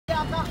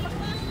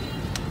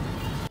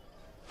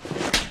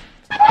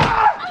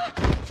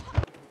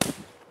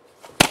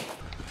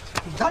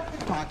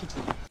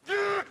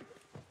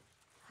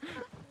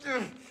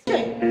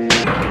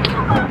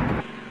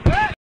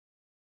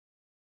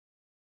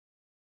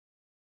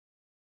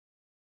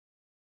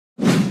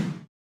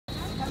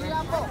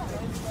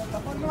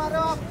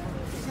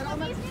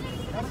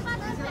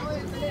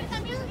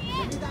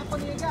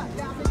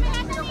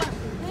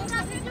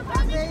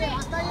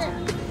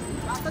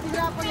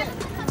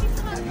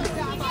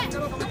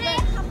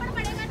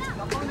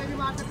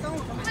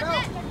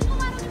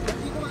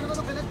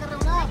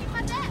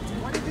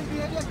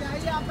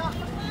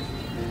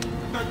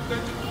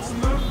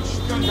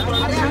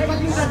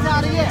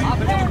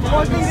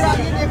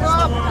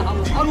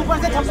और ऊपर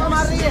से छप्पा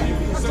मार रही है।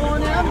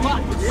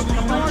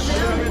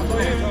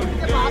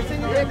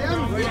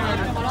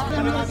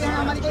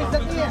 हमारी कोई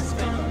इज्जत नहीं है,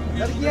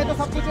 लड़की है तो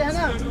सब कुछ है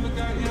ना।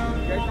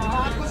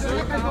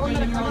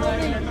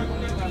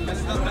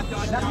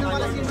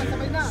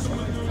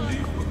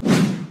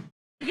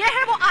 ये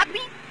है वो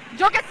आदमी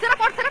जो कि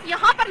सिर्फ और सिर्फ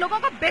यहाँ पर लोगों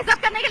को बेइज्जत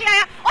करने के लिए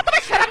आया, और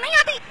तुम्हें शर्म नहीं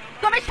आती?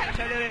 तुम्हें शर्म?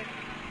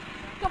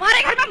 तुम्हारे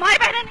घर में माए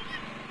बहने नहीं है,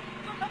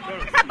 तुम लोग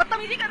उनके साथ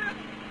बदतमीजी कर रहे हो।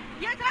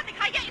 ये जरा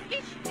दिखाइए इसकी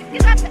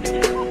साथ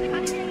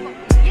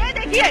ये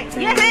देखिए,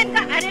 ये है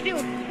इनका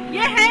एटीट्यूड,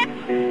 ये है।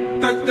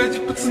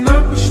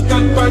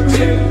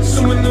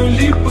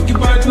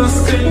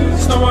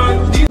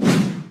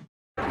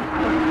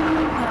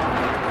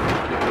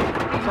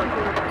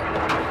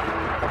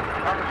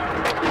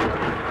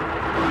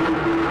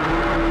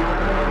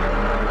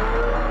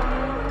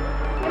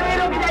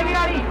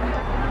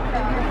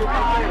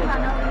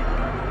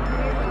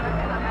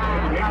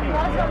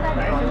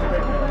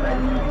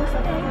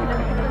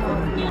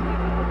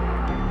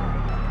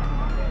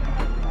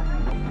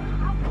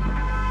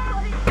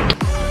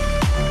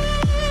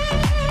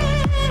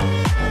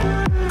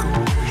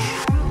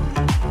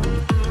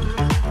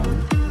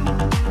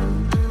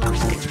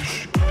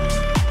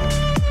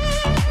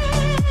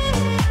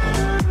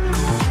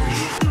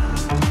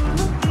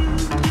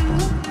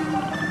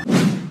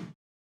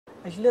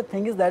 Actually, the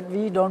thing is that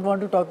we don't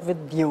want to talk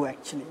with you.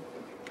 Actually,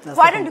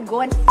 Why don't you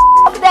go and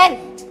then?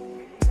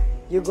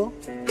 You go.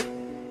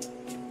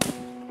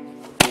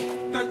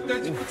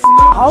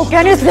 How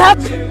can you snap?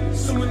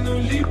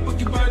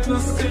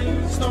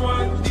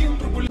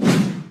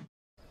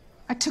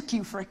 I took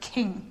you for a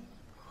king.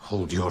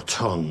 Hold your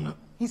tongue.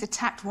 He's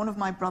attacked one of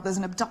my brothers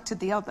and abducted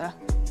the other.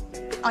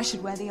 I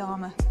should wear the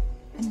armor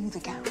and you the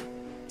gown.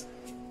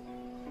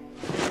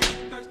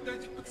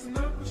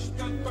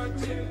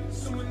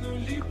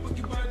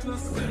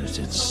 Where is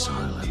its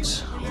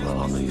silence? I'll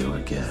honor you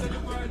again.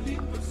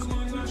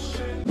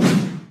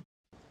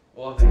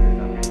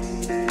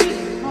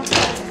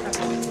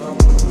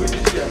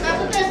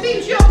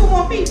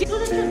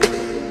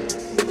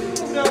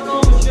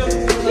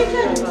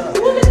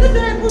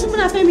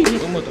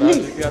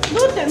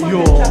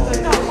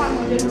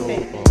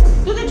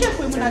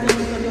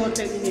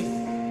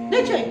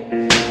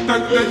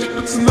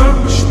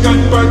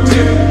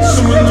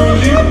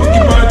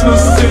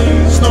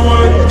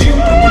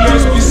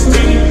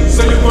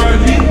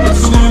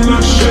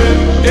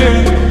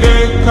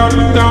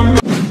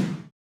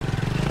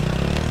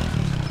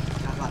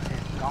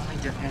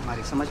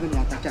 समझ में नहीं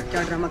आता क्या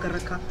क्या drama कर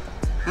रखा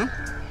है?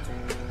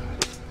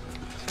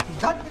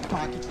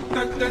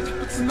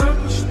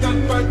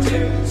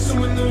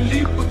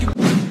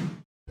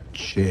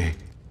 Jay,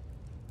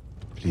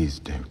 please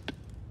don't.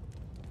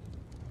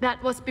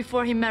 That was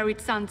before he married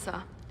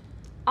Sansa.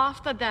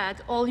 After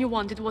that, all he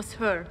wanted was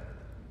her.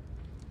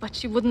 But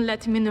she wouldn't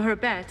let him in her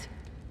bed.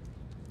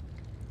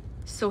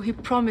 So he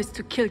promised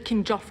to kill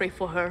King Joffrey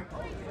for her.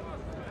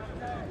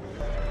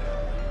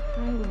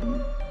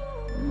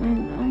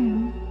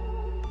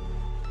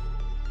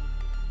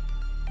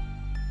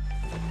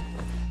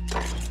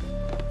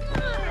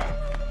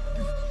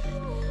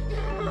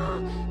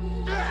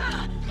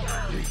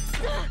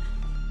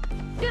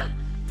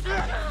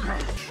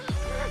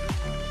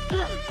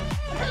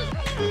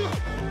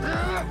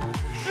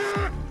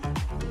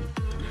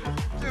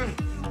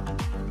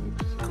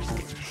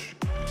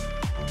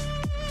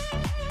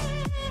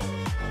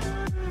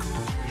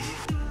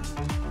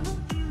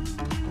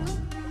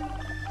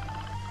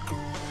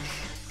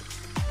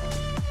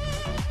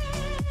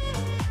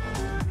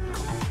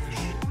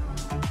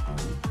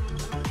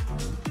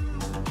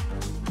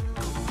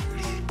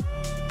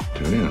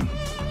 Yeah.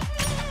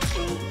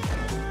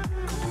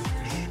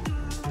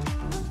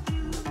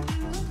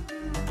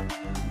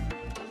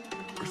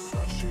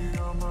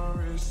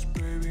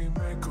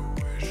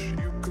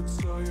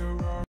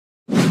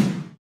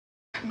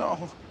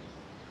 No,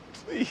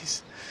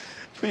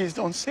 please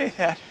don't say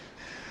that.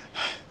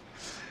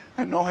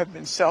 I know I've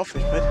been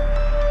selfish, but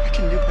I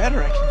can do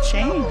better. I can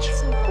change.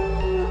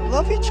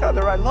 Love each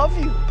other. I love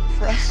you.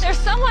 There's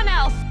someone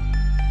else.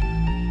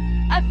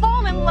 I've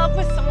fallen in love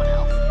with someone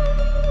else.